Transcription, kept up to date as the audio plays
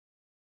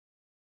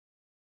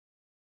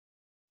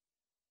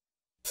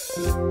This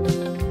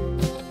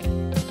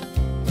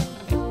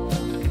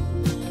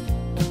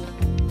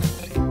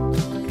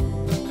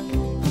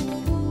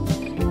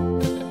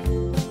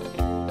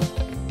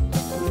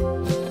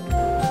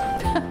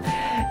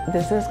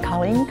is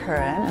Colleen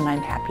Curran, and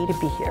I'm happy to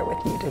be here with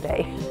you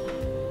today.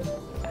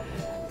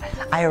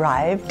 I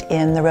arrived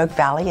in the Rogue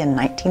Valley in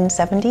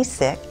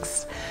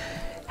 1976,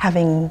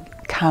 having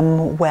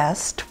come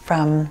west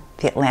from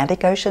the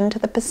Atlantic Ocean to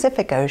the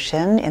Pacific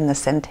Ocean in the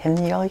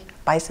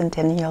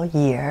bicentennial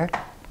year,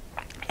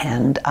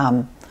 and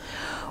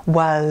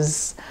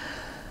was,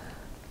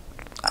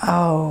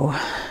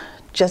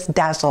 just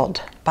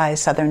dazzled by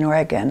Southern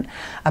Oregon.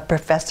 A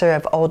professor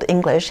of Old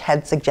English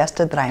had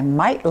suggested that I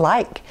might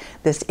like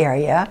this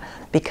area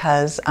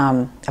because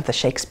of the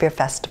Shakespeare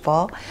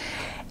Festival,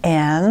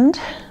 and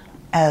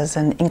as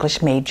an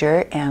English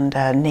major and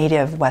a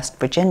native West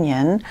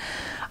Virginian,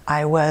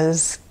 I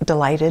was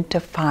delighted to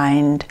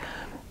find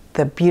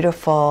the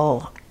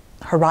beautiful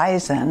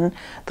horizon,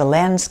 the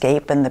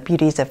landscape and the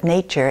beauties of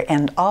nature,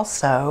 and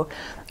also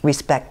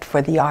respect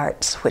for the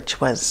arts, which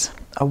was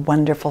a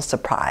wonderful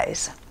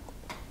surprise.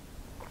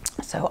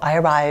 So I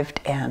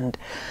arrived and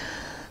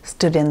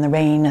stood in the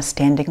rain, a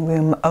standing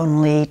room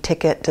only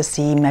ticket to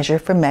see Measure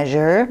for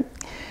Measure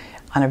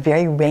on a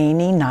very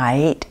rainy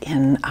night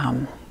in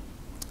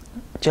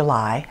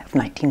July of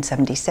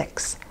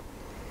 1976.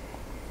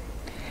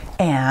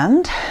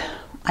 And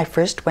I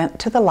first went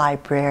to the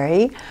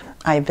library.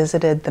 I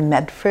visited the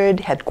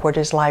Medford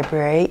headquarters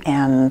library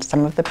and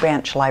some of the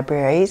branch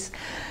libraries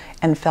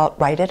and felt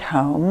right at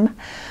home.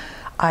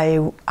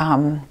 I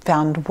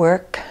found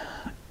work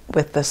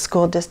with the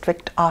school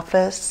district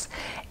office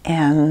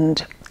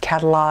and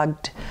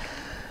cataloged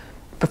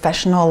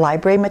professional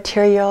library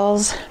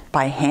materials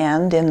by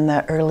hand in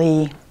the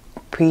early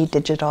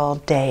pre-digital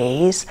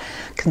days,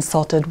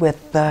 consulted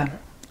with the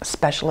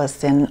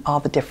specialists in all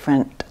the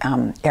different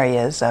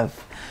areas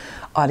of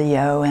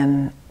audio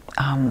and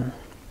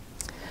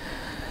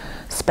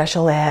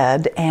special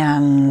ed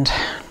and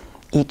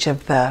each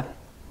of the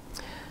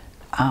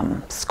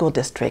school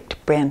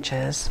district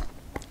branches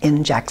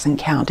in Jackson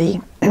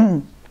County.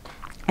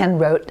 And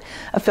wrote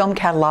a film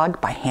catalog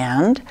by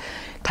hand,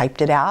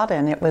 typed it out,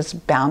 and it was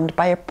bound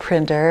by a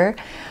printer.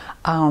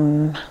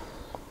 And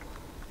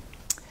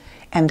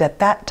at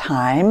that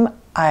time,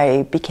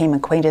 I became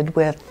acquainted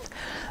with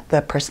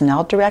the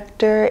personnel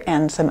director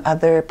and some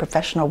other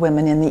professional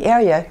women in the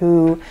area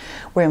who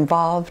were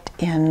involved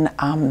in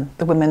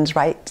the women's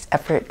rights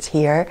efforts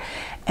here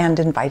and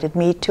invited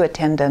me to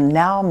attend a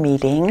NOW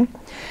meeting.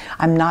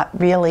 I'm not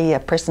really a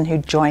person who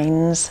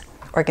joins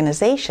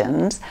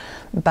organizations,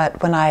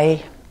 but when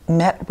I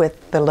met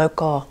with the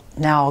local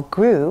NOW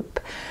group,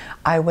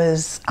 I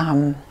was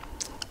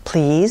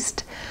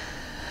pleased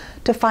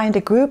to find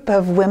a group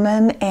of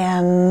women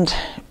and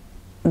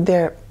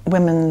their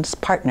women's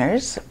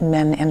partners,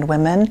 men and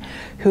women,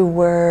 who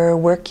were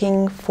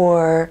working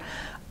for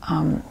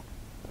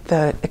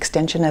the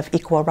extension of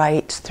equal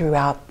rights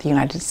throughout the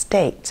United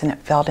States. And it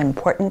felt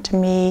important to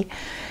me,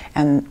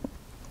 and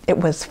it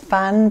was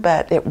fun,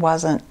 but it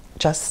wasn't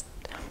just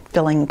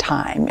filling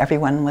time.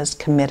 Everyone was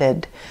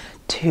committed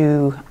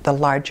to the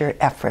larger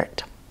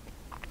effort.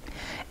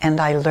 And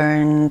I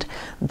learned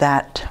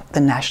that the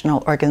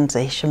National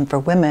Organization for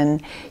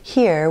Women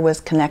here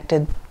was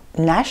connected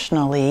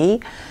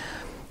nationally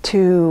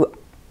to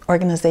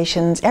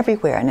organizations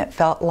everywhere, and it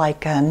felt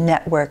like a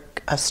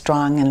network, a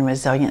strong and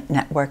resilient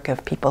network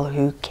of people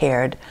who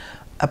cared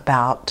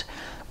about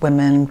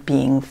women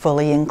being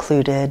fully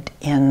included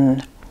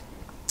in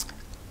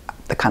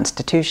the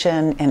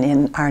Constitution and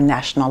in our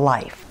national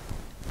life.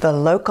 The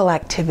local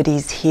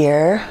activities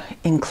here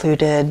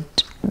included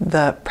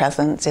the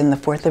presence in the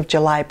 4th of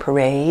July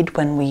parade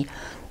when we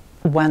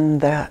won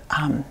the,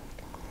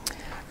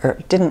 or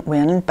didn't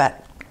win,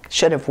 but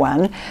should have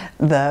won,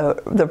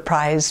 the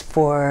prize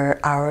for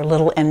our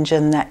little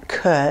engine that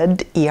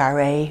could,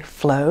 ERA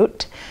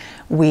float.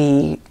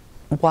 We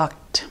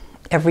walked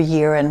every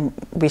year and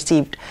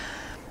received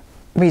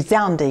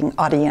resounding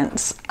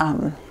audience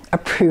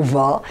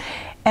approval.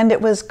 And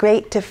it was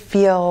great to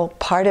feel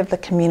part of the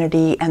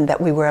community and that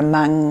we were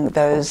among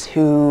those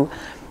who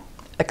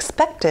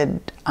expected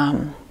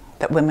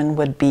that women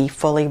would be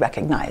fully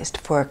recognized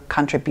for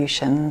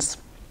contributions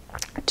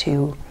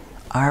to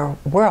our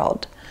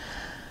world.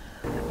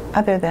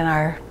 Other than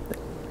our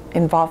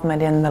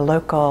involvement in the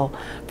local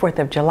 4th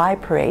of July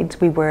parades,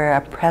 we were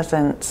a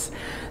presence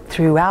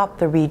throughout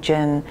the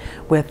region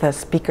with a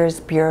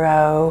speakers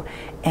bureau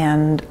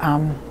and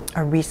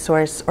a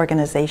resource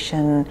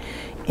organization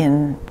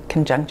in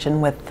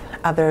conjunction with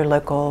other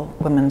local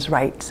women's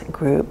rights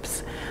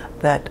groups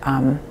that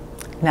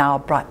now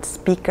brought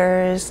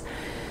speakers.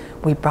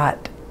 We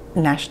brought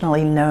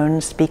nationally known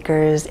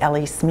speakers.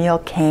 Ellie Smeal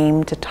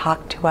came to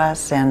talk to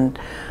us, and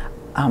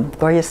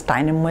Gloria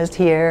Steinem was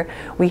here.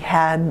 We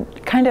had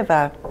kind of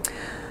a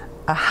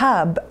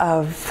hub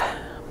of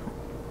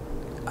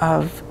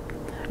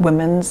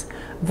women's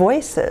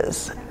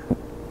voices.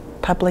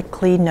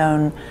 Publicly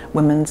known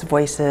women's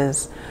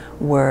voices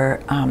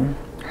were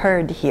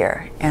heard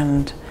here,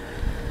 and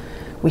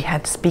We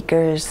had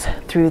speakers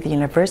through the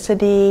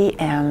university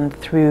and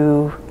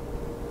through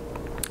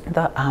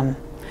the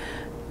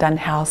Dunn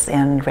House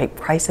and Rape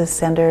Crisis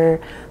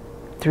Center,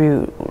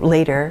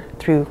 later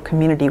through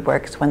Community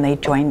Works when they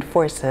joined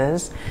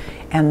forces,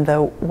 and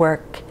the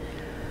work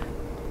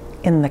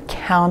in the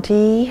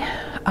county.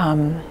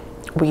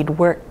 We'd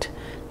worked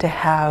to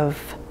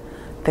have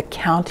the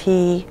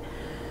county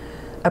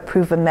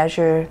approve a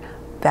measure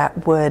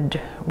that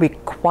would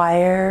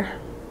require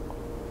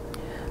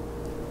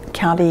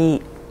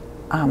county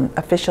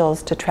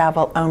officials to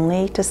travel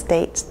only to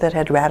states that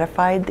had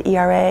ratified the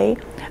ERA.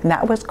 And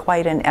that was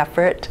quite an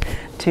effort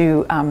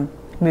to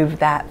move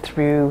that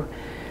through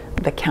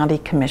the county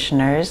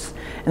commissioners.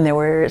 And there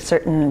were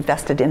certain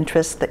vested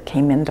interests that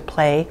came into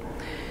play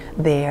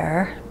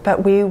there.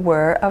 But we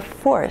were a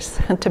force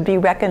to be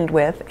reckoned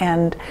with,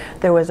 and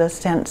there was a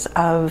sense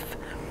of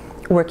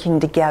working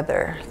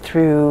together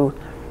through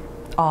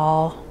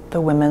all the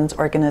women's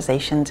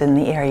organizations in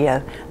the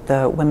area,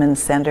 the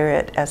Women's Center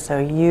at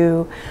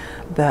SOU,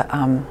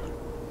 the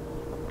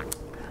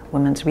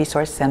Women's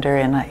Resource Center,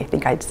 and I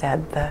think I'd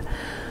said the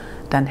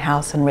Dunn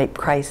House and Rape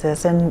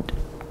Crisis. And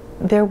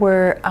there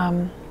were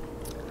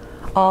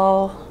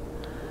all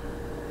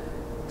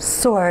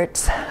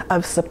sorts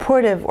of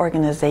supportive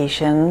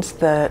organizations,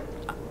 the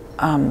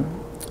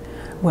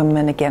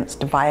Women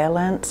Against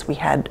Violence. We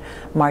had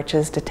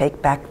marches to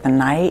take back the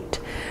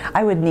night.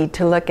 I would need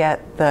to look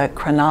at the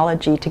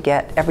chronology to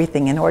get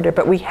everything in order,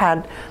 but we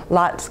had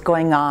lots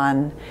going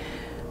on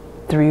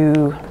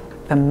through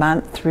the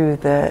month, through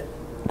the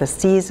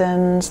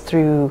seasons,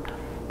 through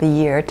the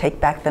year. Take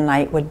Back the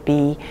Night would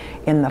be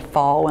in the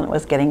fall when it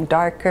was getting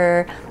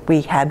darker.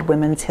 We had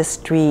women's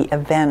history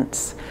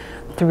events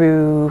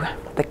through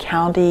the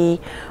county,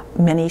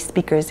 many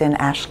speakers in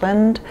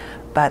Ashland,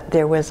 but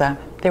there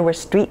were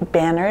street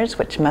banners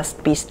which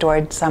must be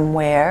stored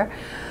somewhere,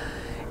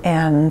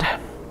 and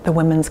the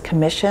Women's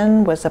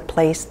Commission was a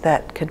place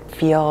that could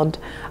field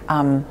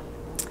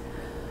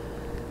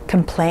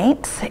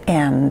complaints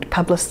and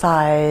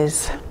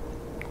publicize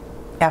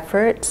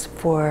efforts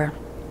for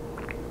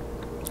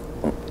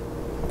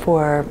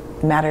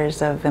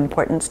matters of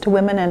importance to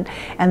women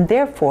and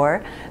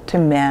therefore to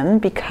men,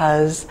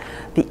 because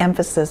the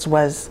emphasis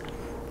was,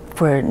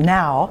 for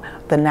now,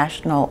 the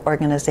National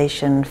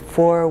Organization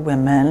for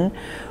Women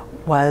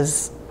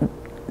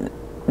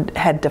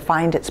had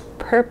defined its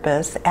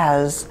purpose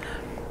as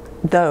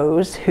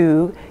those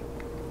who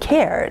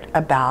cared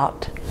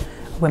about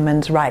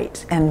women's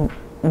rights, and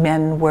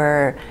men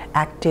were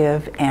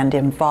active and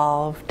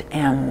involved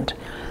and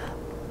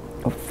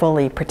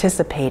fully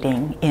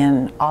participating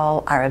in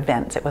all our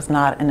events. It was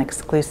not an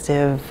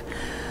exclusive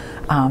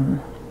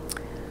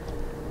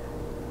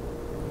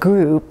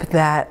group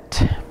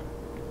that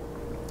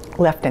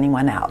left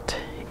anyone out.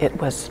 It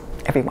was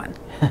everyone.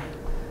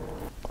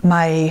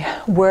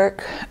 My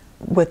work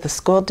with the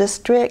school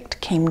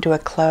district came to a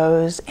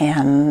close,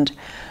 and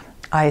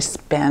I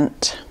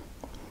spent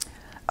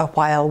a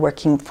while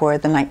working for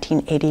the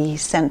 1980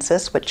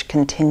 census, which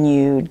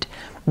continued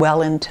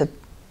well into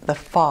the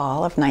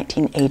fall of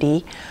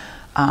 1980.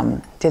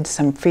 Did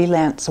some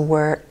freelance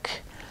work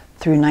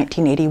through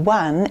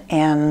 1981,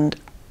 and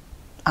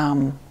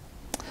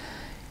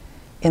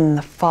in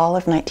the fall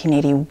of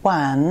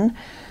 1981,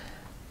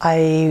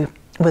 I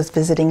was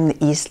visiting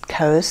the East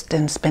Coast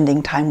and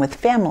spending time with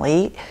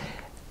family,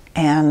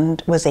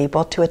 and was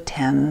able to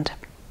attend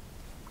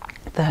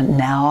the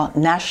now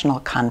national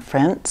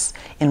conference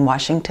in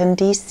Washington,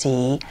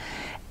 D.C.,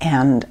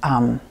 and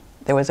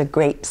there was a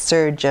great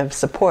surge of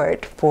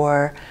support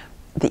for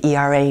the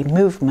ERA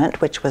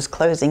movement, which was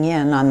closing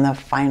in on the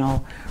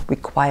final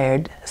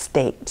required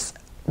states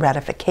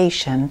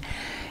ratification.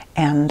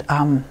 And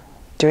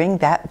during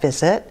that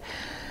visit,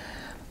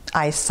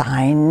 I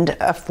signed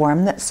a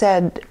form that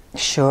said,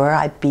 sure,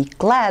 I'd be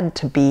glad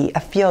to be a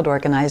field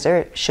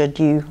organizer. Should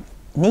you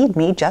need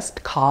me,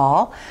 just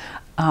call,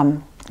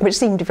 which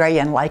seemed very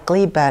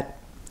unlikely, but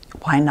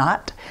why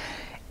not?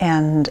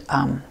 And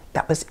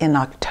that was in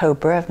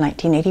October of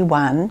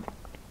 1981.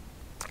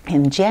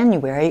 In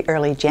January,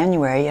 early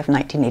January of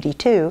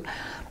 1982,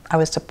 I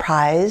was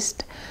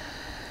surprised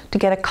to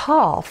get a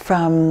call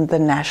from the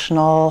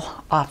national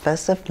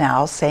office of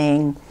NOW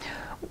saying,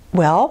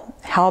 well,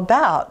 how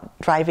about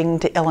driving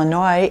to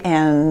Illinois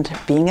and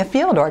being a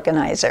field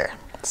organizer?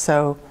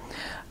 So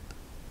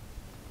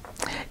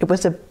it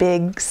was a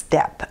big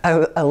step,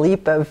 a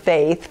leap of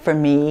faith for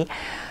me.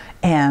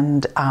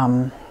 And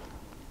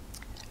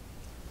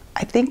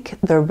I think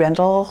the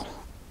rental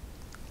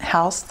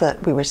house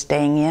that we were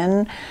staying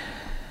in,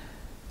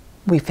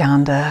 we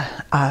found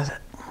a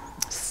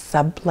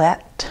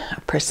sublet,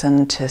 a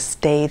person to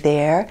stay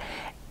there,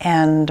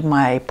 and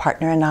my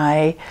partner and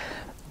I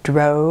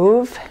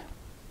drove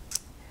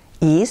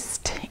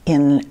east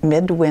in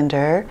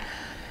midwinter,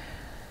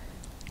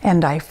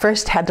 and I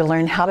first had to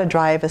learn how to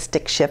drive a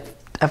stick shift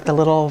of the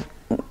little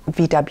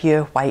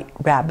VW White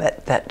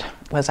Rabbit that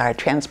was our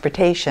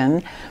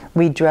transportation.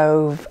 We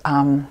drove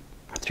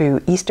through through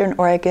eastern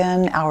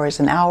Oregon, hours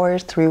and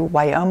hours through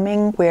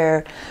Wyoming,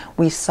 where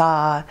we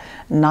saw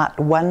not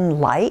one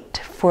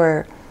light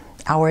for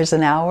hours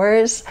and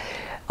hours,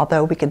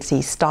 although we could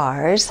see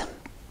stars.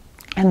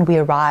 And we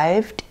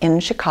arrived in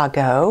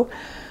Chicago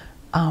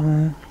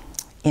in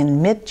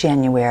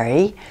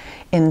mid-January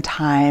in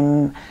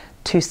time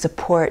to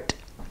support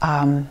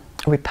a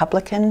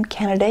Republican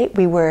candidate.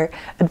 We were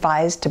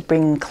advised to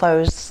bring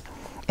clothes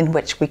in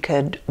which we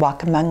could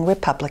walk among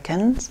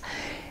Republicans.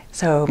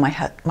 So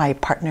my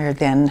partner,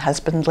 then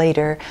husband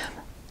later,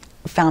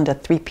 found a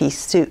three-piece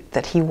suit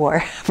that he wore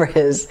for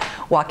his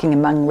walking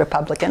among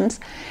Republicans.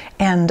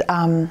 And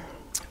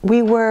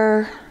we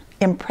were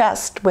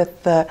impressed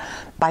with the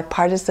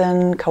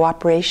bipartisan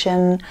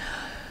cooperation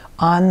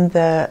on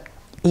the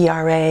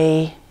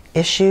ERA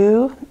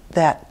issue,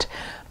 that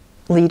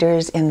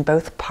leaders in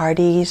both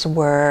parties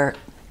were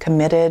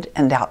committed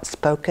and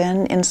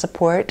outspoken in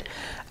support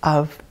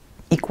of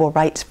equal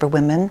rights for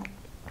women.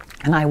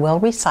 And I will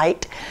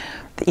recite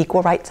the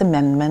Equal Rights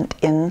Amendment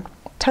in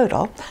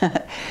total.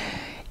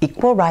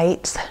 Equal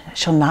rights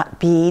shall not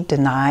be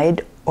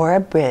denied or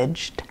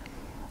abridged.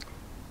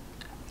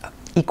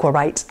 Equal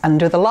rights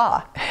under the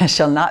law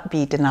shall not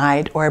be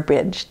denied or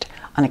abridged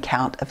on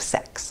account of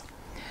sex.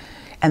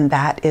 And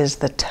that is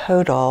the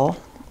total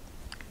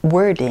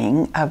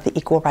wording of the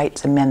Equal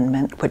Rights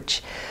Amendment,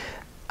 which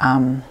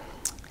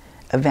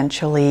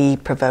eventually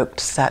provoked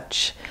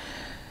such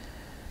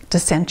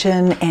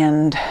dissension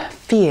and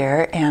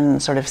fear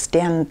and sort of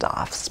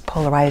standoffs,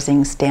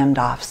 polarizing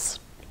standoffs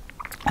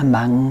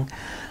among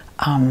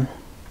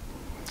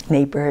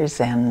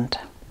neighbors and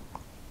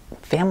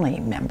family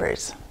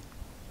members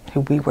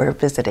who we were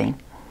visiting.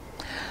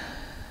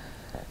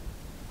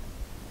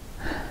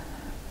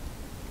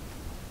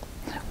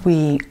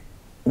 We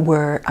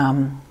were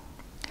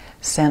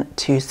sent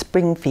to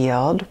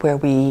Springfield, where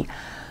we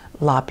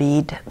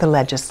lobbied the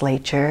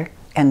legislature,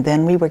 and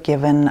then we were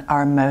given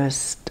our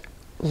most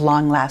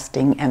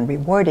long-lasting and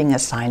rewarding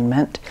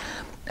assignment,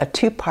 a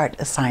two-part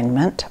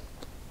assignment.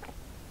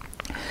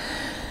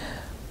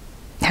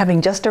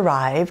 Having just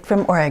arrived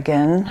from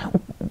Oregon,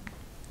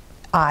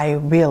 I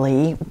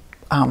really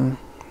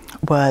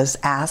was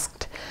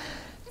asked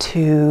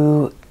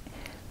to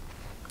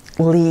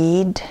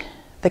lead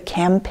the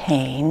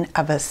campaign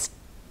of a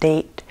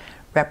state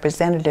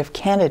representative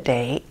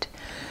candidate,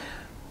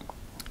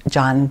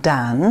 John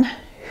Dunn,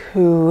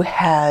 who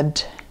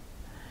had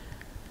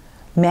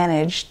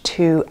managed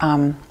to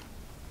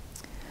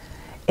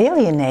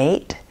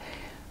alienate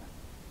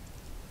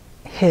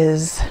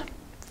his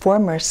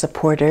former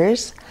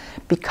supporters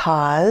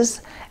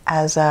because,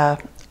 as a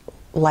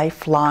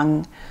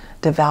lifelong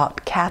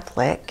devout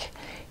Catholic,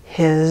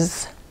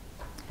 his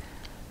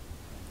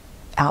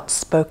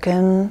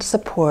outspoken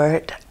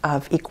support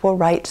of equal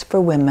rights for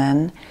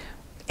women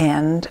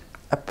and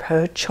a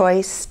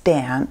pro-choice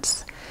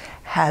stance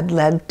had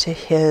led to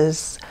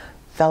his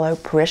fellow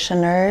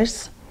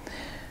parishioners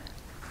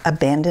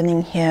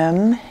abandoning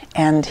him,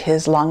 and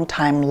his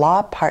longtime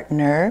law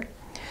partner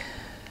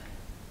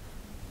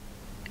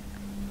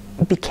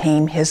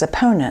became his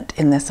opponent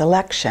in this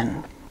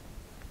election.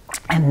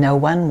 And no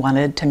one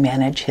wanted to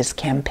manage his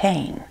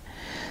campaign.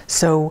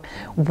 So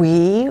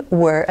we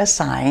were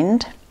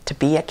assigned to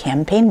be a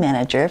campaign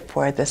manager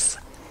for this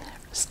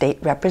state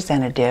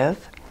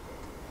representative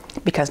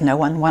because no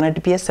one wanted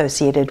to be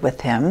associated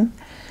with him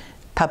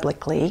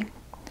publicly.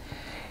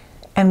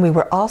 And we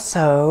were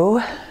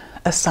also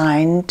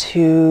assigned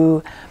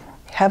to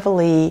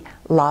heavily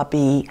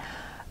lobby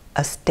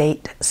a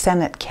state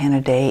Senate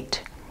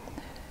candidate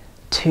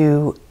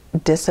to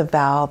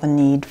disavow the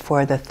need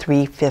for the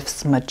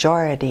 3/5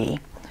 majority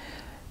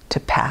to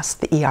pass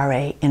the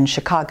ERA in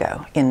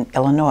Chicago, in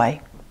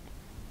Illinois,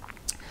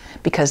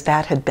 because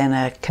that had been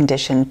a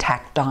condition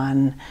tacked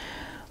on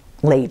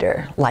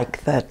later,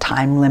 like the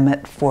time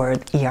limit for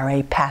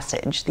ERA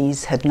passage.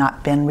 These had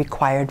not been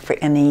required for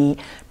any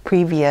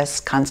previous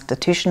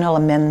constitutional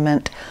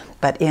amendment,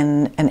 but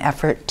in an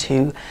effort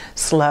to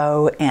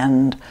slow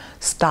and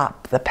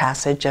stop the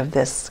passage of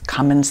this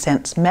common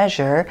sense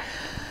measure,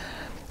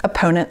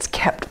 opponents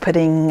kept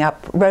putting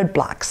up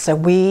roadblocks. So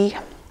we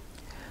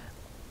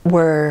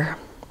were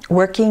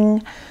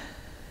working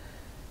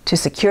to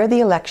secure the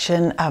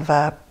election of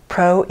a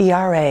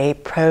pro-ERA,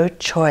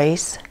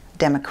 pro-choice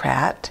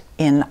Democrat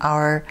in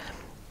our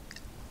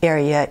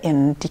area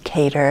in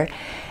Decatur,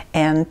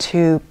 and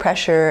to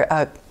pressure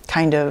a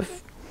kind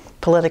of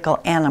political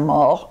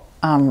animal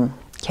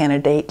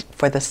candidate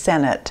for the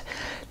Senate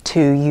to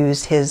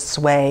use his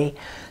sway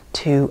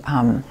to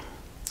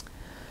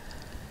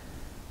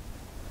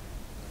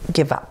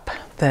give up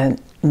the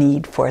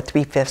need for a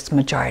 3/5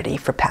 majority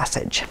for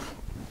passage.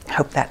 I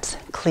hope that's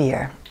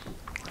clear.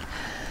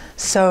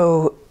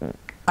 So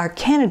our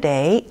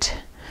candidate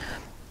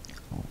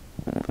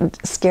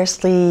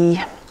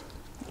scarcely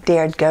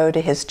dared go to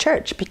his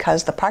church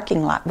because the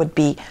parking lot would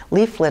be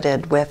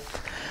leafleted with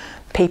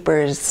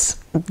papers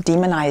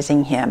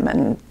demonizing him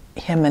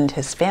and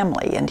his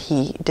family, and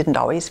he didn't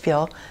always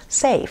feel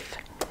safe.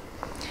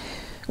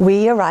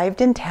 We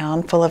arrived in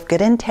town full of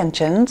good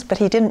intentions, but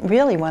he didn't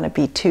really want to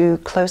be too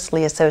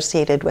closely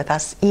associated with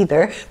us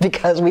either,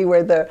 because we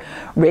were the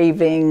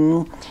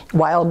raving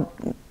wild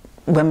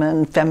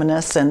women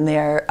feminists and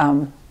their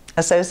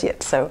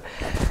associates.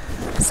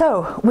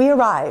 So we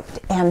arrived,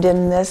 and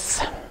in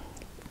this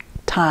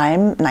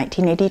time,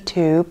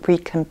 1982,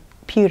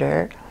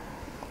 pre-computer,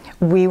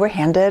 we were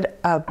handed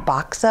a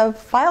box of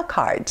file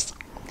cards,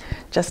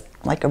 just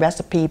like a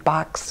recipe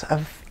box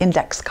of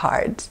index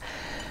cards,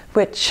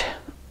 which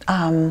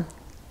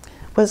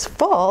was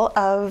full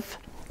of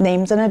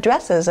names and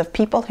addresses of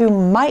people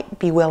who might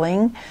be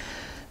willing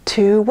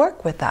to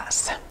work with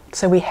us.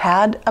 So we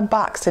had a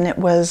box, and it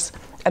was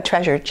a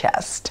treasure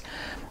chest.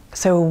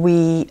 So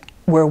we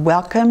were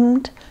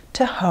welcomed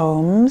to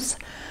homes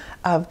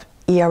of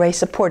ERA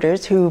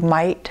supporters who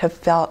might have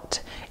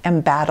felt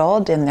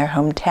embattled in their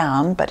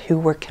hometown, but who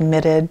were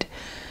committed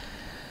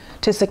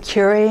to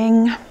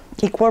securing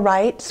equal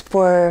rights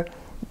for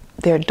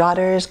their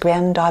daughters,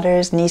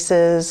 granddaughters,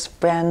 nieces,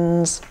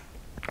 friends,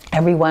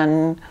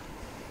 everyone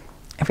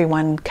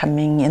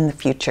coming in the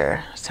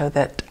future, so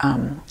that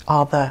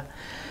all the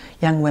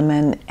young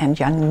women and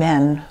young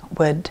men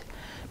would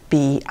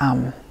be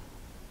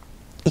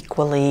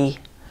equally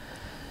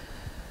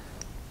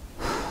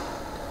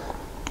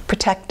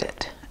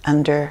protected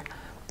under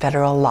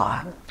federal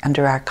law,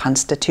 under our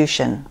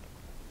Constitution.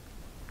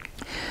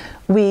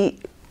 We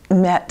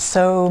met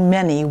so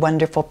many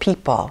wonderful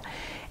people,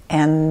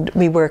 and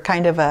we were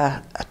kind of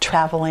a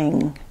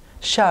traveling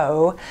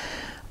show.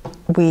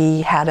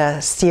 We had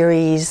a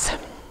series,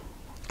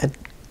 a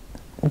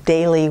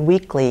daily,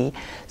 weekly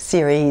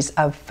series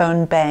of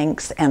phone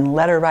banks and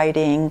letter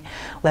writing,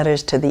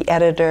 letters to the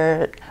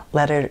editor,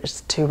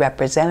 letters to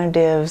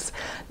representatives,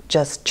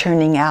 just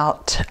churning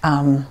out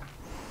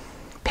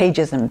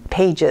pages and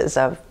pages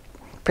of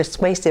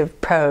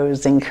persuasive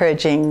prose,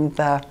 encouraging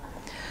the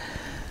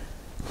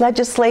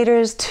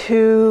legislators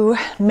to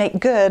make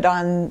good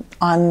on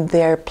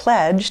their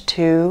pledge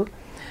to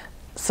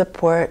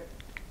support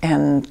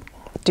and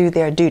do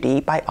their duty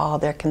by all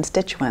their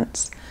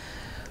constituents.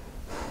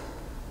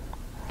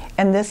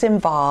 And this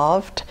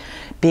involved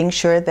being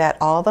sure that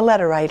all the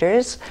letter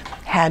writers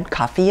had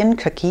coffee and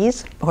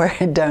cookies or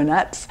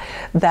donuts,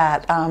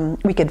 that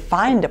we could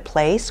find a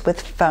place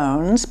with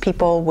phones.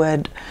 People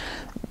would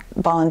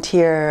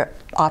volunteer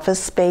office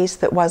space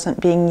that wasn't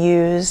being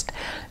used.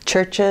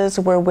 Churches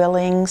were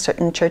willing,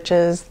 certain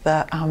churches,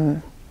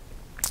 the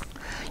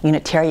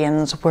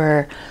Unitarians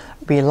were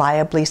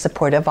reliably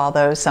supportive,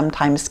 although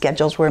sometimes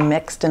schedules were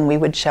mixed and we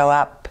would show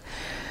up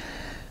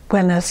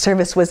when a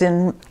service was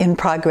in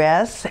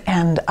progress.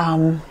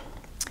 And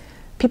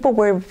people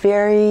were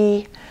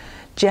very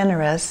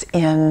generous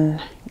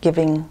in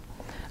giving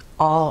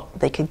all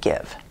they could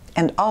give.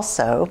 And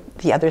also,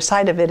 the other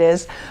side of it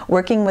is,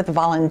 working with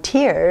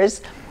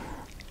volunteers,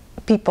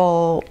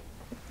 people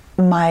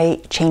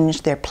might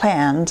change their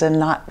plans and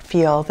not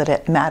feel that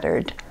it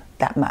mattered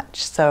that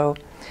much. So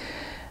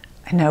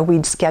I know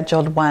we'd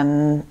scheduled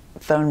one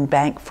phone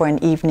bank for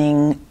an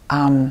evening,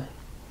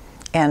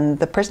 and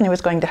the person who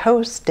was going to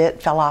host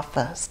it fell off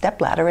the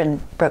stepladder and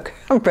broke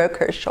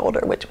her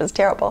shoulder, which was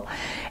terrible.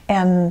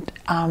 And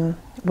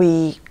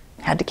we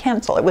had to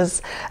cancel. It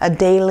was a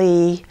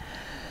daily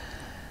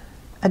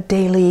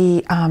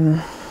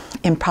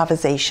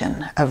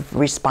improvisation of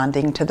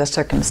responding to the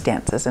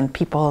circumstances and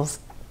people's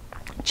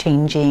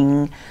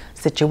changing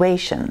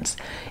situations.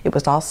 It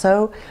was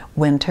also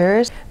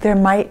winters. There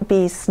might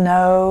be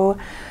snow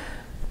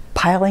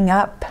piling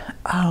up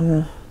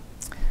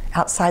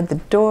outside the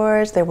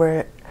doors. There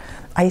were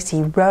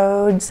icy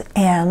roads,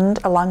 and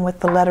along with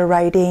the letter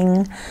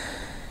writing,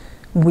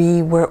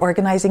 we were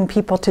organizing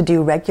people to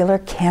do regular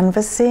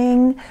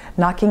canvassing,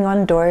 knocking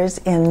on doors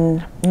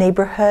in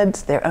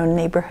neighborhoods, their own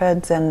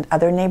neighborhoods and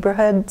other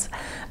neighborhoods,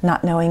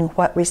 not knowing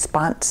what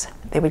response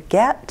they would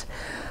get,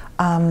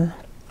 and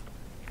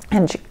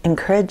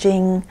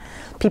encouraging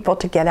people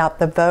to get out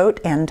the vote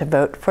and to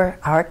vote for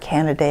our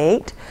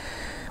candidate.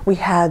 We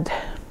had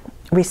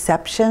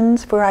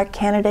receptions for our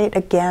candidate,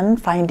 again,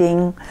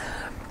 finding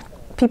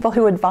people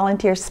who would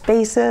volunteer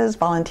spaces,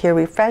 volunteer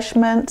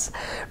refreshments,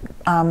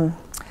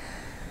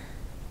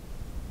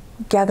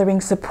 gathering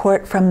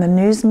support from the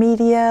news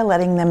media,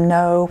 letting them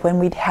know when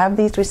we'd have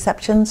these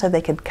receptions so they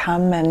could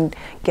come and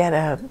get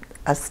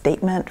a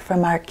statement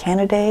from our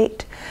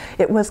candidate.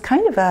 It was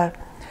kind of a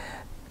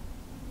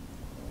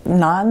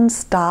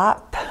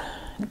non-stop,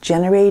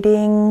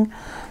 generating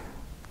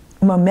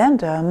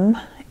momentum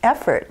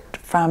effort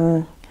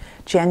from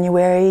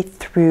January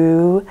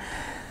through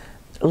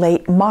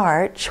late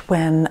March,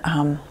 when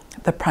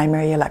the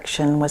primary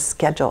election was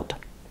scheduled.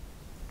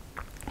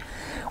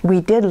 We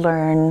did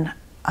learn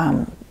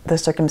the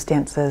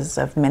circumstances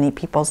of many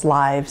people's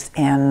lives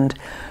and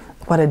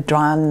what had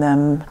drawn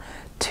them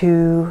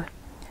to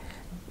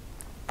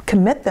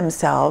commit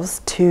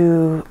themselves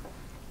to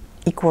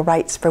equal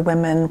rights for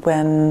women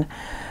when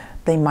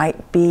they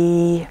might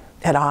be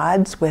at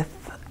odds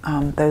with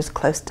those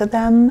close to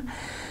them.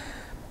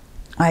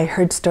 I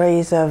heard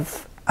stories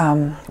of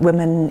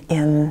women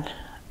in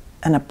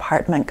an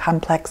apartment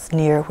complex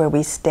near where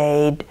we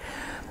stayed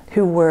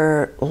who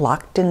were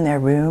locked in their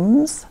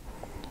rooms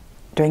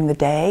during the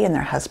day, and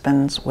their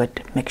husbands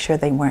would make sure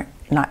they weren't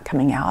not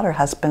coming out, or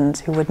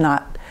husbands who would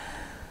not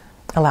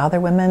allow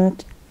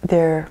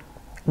their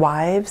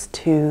wives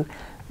to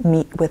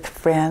meet with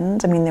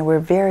friends. I mean, there were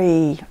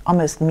very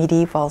almost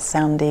medieval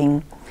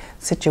sounding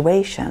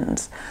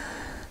situations.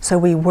 So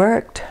we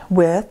worked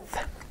with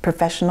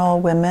professional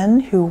women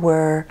who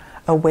were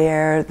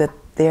aware that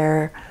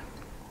their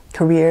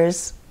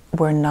careers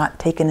were not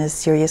taken as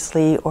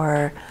seriously,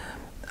 or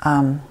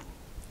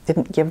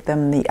didn't give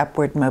them the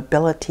upward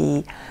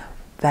mobility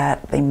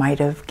that they might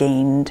have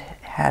gained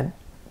had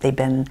they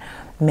been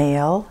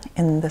male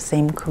in the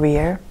same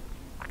career.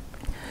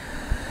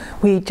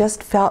 We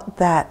just felt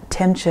that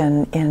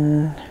tension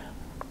in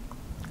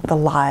the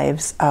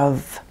lives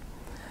of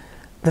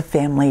the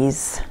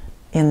families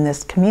in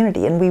this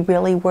community, and we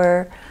really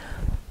were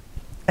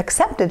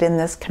accepted in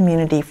this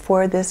community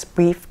for this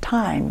brief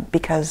time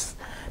because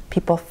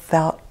people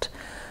felt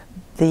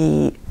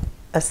the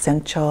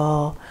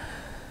essential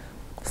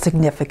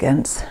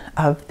significance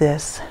of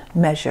this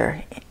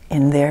measure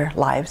in their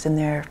lives, in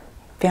their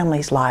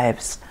families'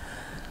 lives.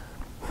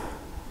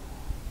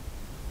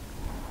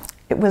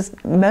 It was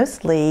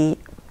mostly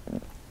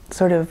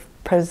sort of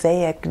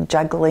prosaic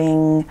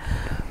juggling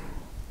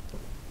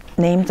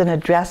names and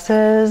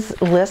addresses,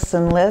 lists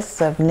and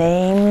lists of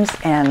names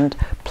and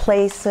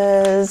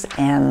places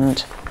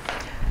and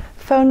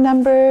phone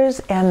numbers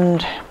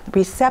and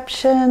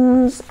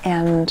receptions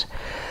and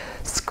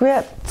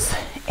scripts,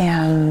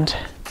 and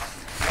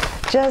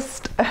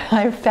just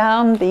I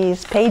found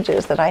these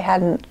pages that I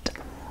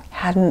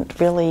hadn't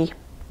really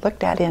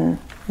looked at in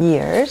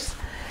years.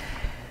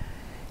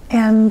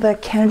 And the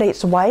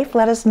candidate's wife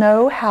let us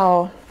know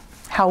how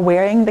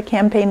wearing the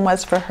campaign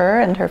was for her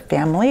and her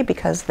family,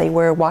 because they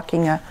were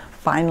walking a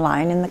fine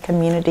line in the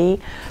community.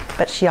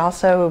 But she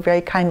also very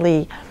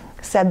kindly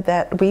said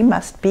that we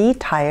must be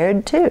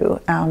tired too.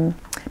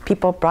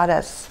 People brought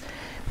us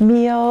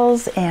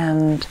meals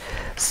and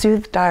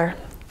soothed our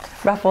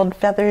ruffled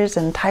feathers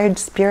and tired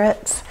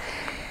spirits.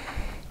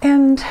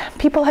 And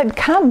people had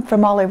come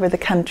from all over the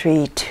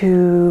country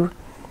to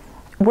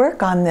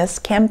work on this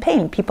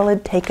campaign. People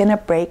had taken a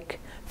break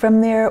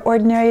from their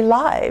ordinary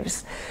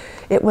lives.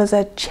 It was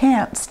a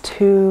chance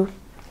to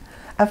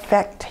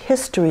affect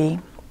history.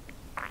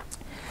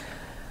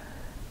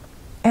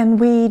 And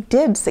we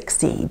did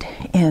succeed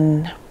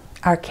in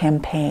our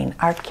campaign.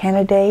 Our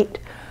candidate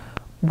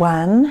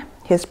won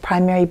his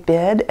primary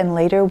bid and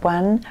later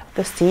won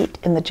the seat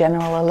in the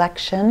general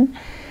election.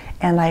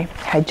 And I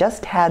had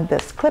just had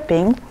this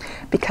clipping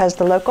because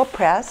the local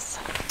press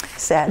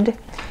said,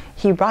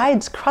 "He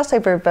rides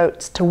crossover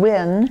votes to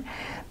win.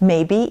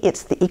 Maybe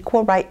it's the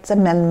Equal Rights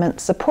Amendment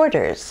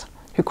supporters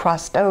who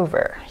crossed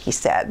over," he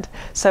said.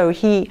 So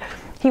he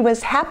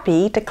was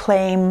happy to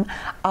claim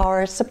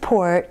our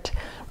support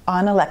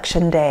on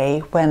election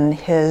day when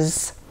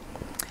his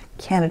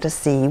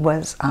candidacy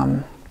was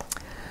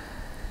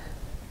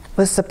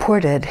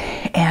supported,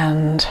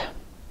 and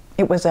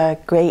it was a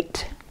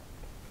great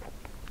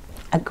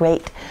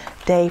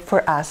day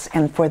for us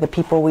and for the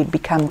people we'd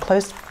become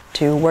close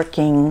to,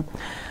 working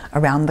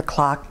around the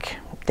clock,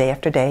 day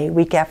after day,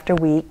 week after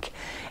week,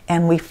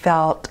 and we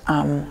felt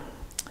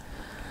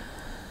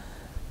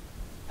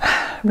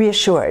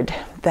reassured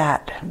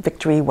that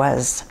victory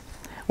was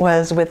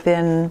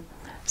within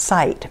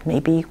sight,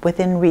 maybe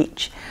within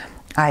reach.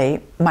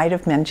 I might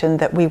have mentioned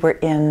that we were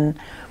in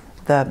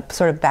the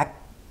sort of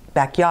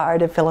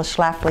backyard of Phyllis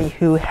Schlafly,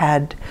 who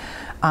had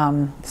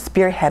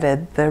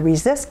spearheaded the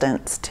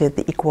resistance to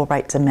the Equal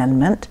Rights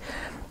Amendment.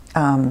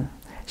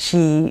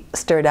 She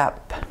stirred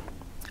up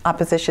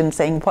opposition,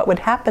 saying what would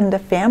happen to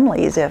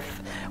families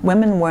if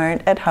women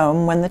weren't at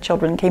home when the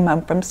children came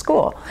home from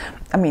school.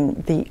 I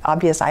mean, the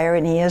obvious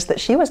irony is that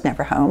she was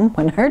never home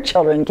when her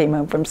children came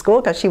home from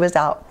school because she was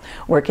out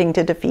working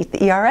to defeat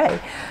the ERA.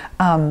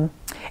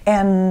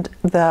 And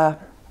the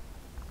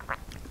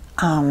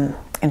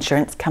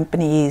insurance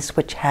companies,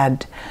 which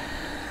had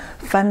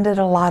funded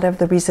a lot of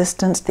the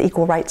resistance to the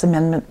Equal Rights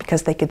Amendment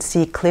because they could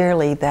see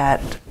clearly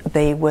that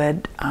they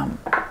would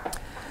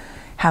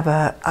have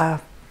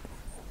a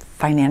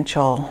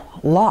financial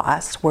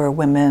loss were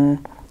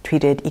women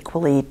treated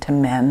equally to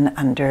men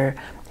under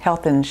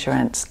health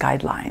insurance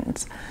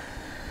guidelines.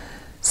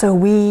 So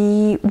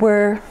we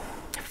were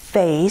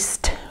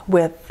faced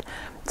with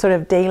sort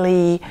of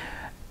daily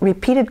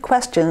repeated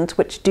questions,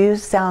 which do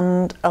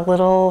sound a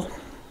little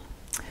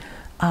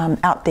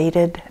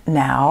outdated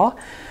now.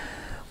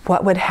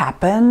 What would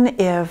happen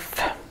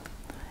if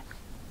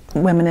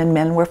women and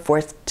men were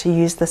forced to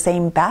use the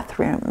same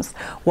bathrooms?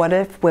 What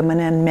if women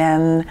and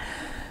men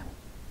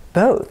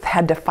both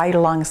had to fight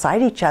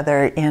alongside each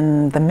other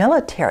in the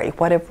military?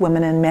 What if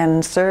women and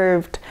men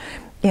served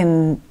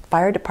in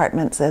fire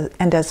departments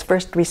and as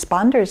first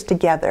responders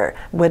together?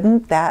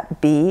 Wouldn't that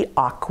be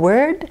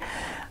awkward?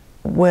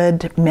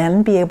 Would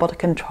men be able to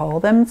control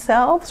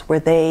themselves? Were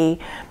they,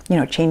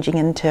 changing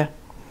into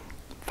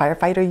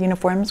firefighter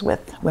uniforms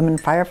with women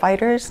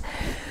firefighters?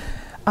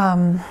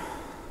 All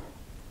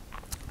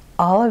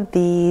of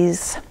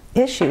these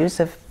issues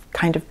have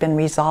kind of been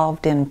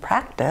resolved in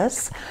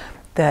practice,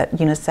 that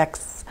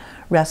unisex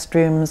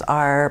restrooms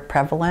are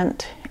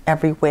prevalent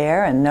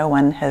everywhere, and no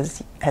one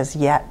has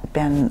yet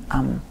been,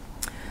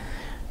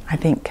 I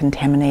think,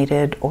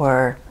 contaminated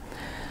or,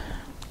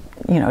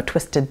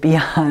 twisted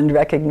beyond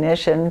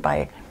recognition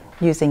by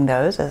using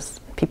those, as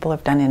people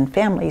have done in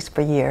families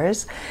for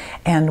years.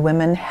 And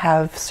women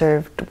have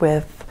served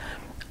with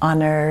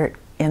honor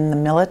in the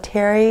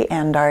military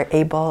and are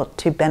able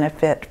to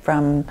benefit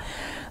from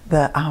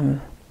the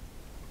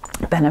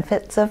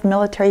benefits of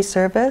military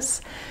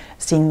service,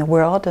 seeing the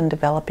world and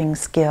developing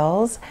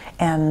skills.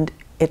 And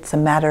it's a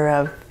matter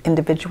of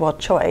individual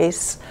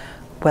choice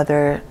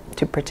whether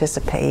to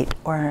participate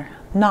or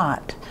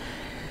not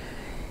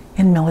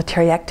in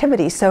military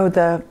activity. So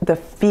the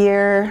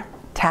fear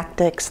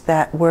tactics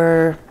that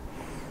were,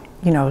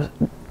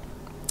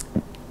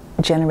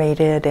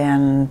 generated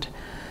and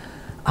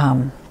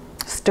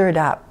stirred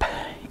up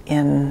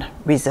in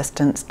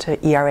resistance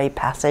to ERA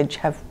passage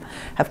have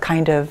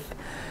kind of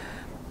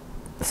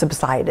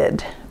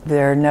subsided.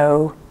 There are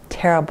no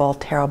terrible,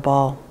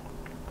 terrible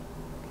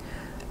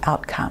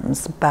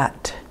outcomes,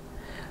 but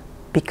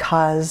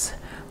because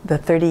the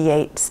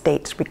 38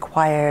 states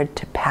required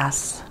to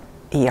pass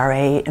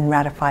ERA and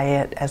ratify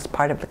it as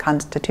part of the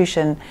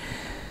Constitution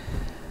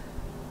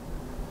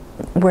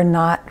were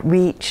not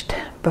reached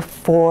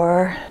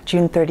before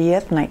June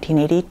 30th,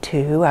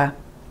 1982,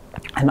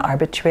 an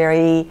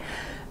arbitrary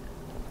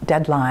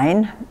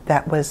deadline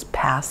that was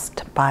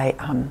passed by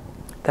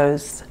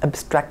those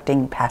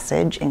obstructing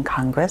passage in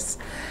Congress.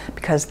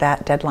 Because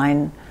that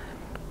deadline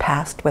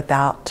passed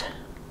without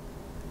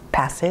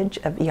passage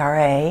of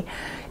ERA,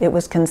 it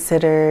was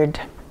considered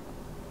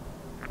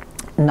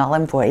null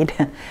and void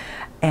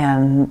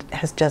and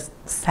has just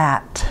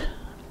sat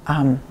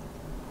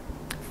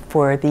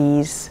for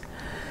these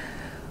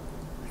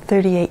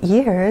 38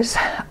 years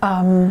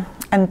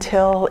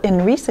until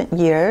in recent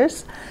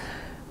years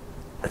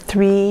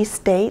 3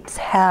 states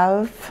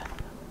have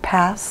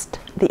passed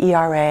the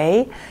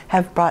ERA,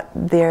 have brought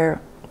their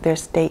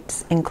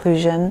state's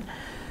inclusion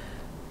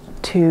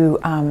to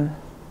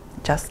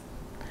just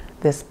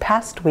this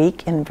past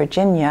week in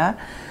Virginia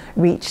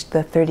reached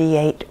the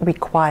 38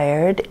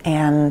 required,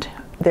 and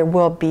there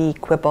will be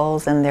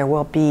quibbles and there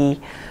will be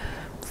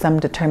some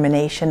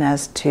determination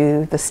as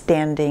to the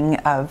standing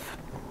of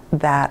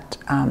that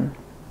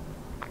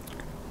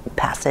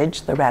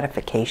passage, the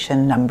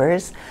ratification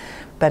numbers,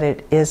 but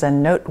it is a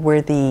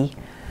noteworthy,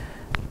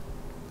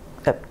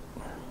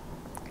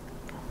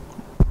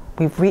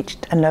 we've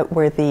reached a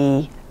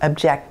noteworthy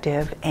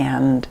objective,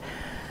 and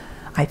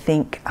I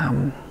think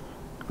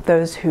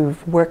those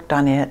who've worked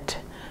on it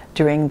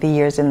during the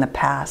years in the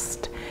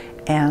past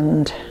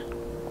and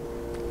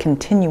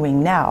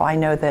continuing now, I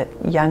know that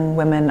young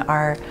women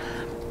are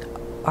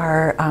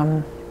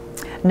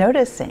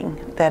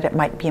noticing that it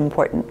might be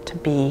important to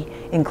be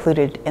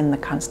included in the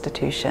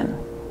Constitution.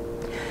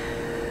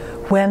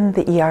 When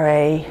the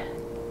ERA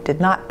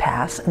did not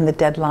pass and the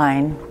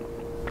deadline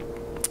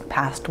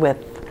passed with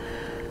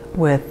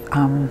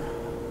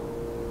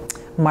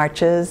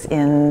marches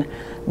in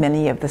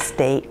many of the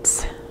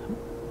states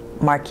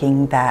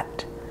marking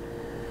that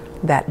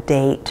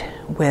date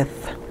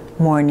with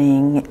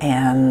mourning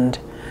and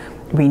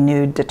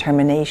renewed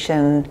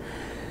determination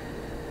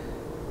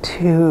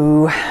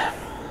to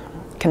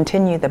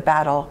continue the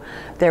battle,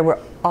 there were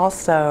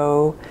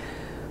also,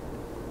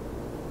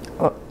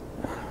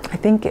 I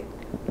think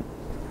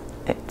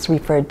it's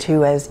referred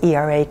to as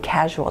ERA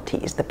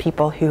casualties, the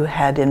people who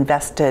had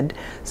invested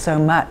so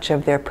much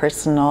of their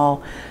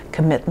personal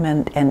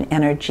commitment and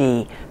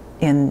energy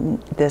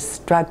in this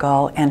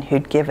struggle and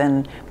who'd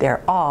given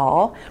their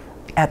all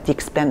at the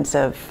expense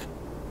of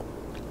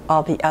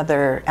all the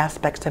other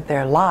aspects of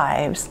their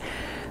lives.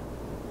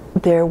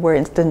 There were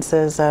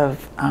instances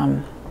of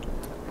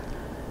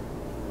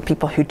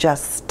people who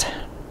just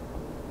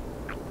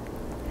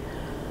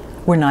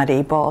were not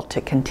able to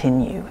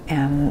continue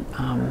and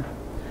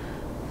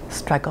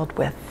struggled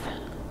with.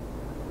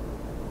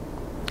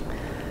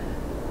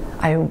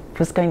 I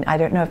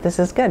don't know if this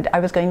is good. I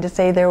was going to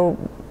say there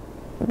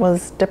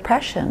was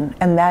depression,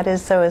 and that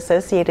is so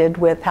associated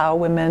with how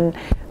women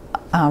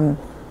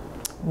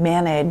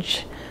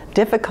manage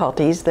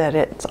difficulties that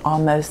it's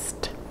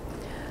almost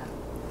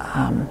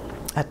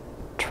a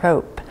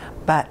trope.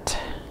 But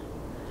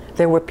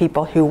there were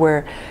people who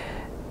were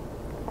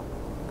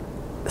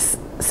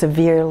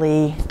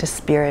severely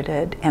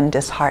dispirited and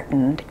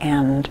disheartened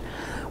and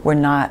were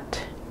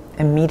not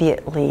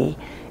immediately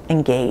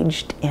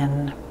engaged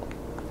in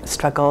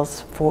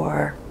struggles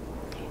for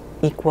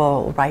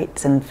equal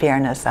rights and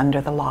fairness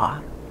under the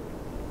law.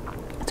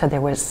 So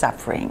there was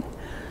suffering.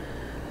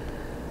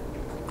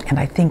 And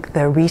I think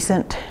the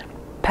recent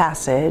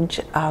passage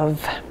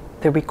of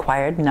the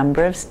required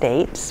number of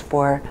states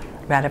for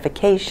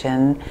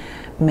ratification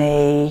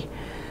may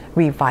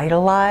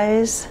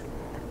revitalize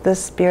the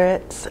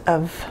spirits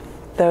of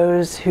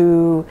those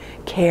who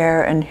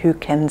care and who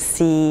can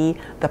see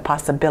the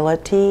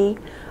possibility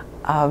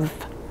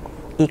of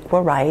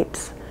equal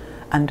rights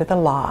under the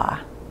law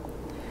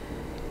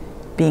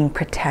being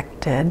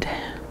protected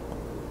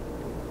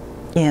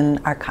in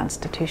our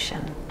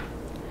Constitution.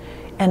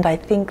 And I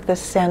think the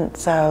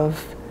sense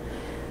of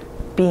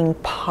being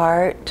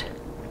part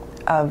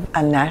of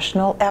a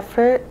national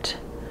effort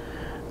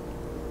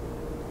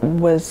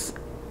was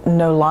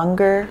no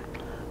longer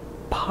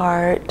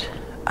part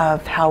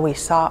of how we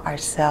saw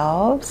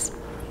ourselves,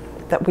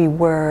 that we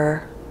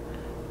were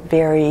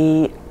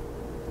very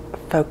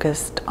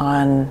focused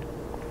on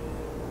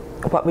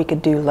what we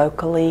could do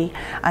locally.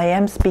 I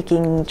am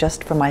speaking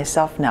just for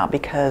myself now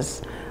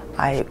because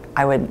I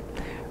would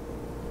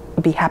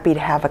be happy to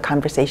have a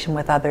conversation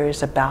with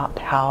others about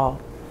how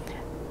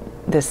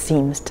this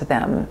seems to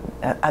them,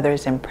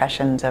 others'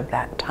 impressions of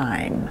that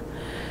time.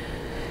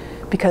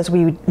 Because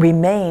we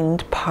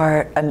remained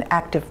an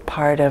active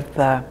part of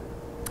the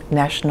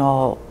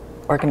national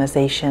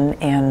organization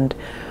and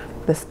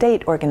the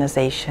state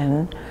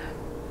organization.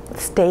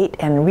 State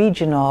and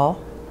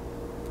regional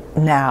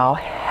now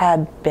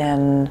had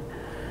been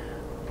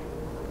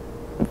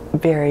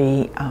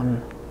very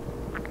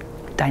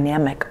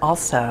dynamic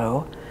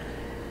also,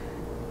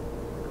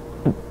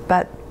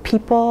 but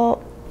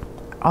people,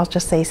 I'll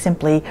just say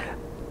simply,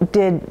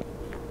 did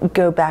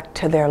go back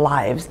to their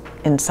lives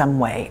in some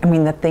way. I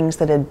mean, the things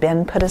that had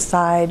been put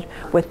aside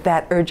with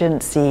that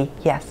urgency,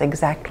 yes,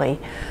 exactly,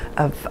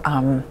 of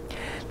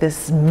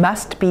this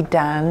must be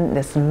done,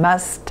 this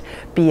must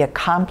be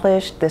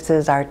accomplished, this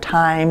is our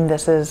time,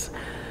 this is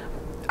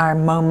our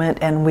moment,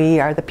 and we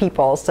are the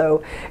people.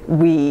 So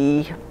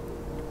we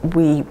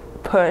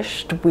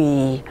pushed,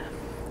 we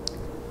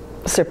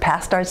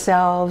surpassed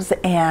ourselves,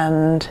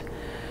 and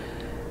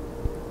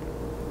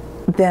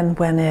then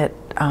when it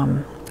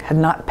had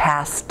not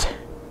passed,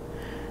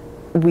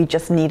 we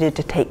just needed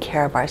to take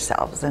care of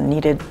ourselves and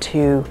needed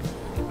to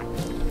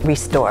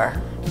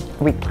restore,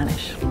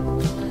 replenish.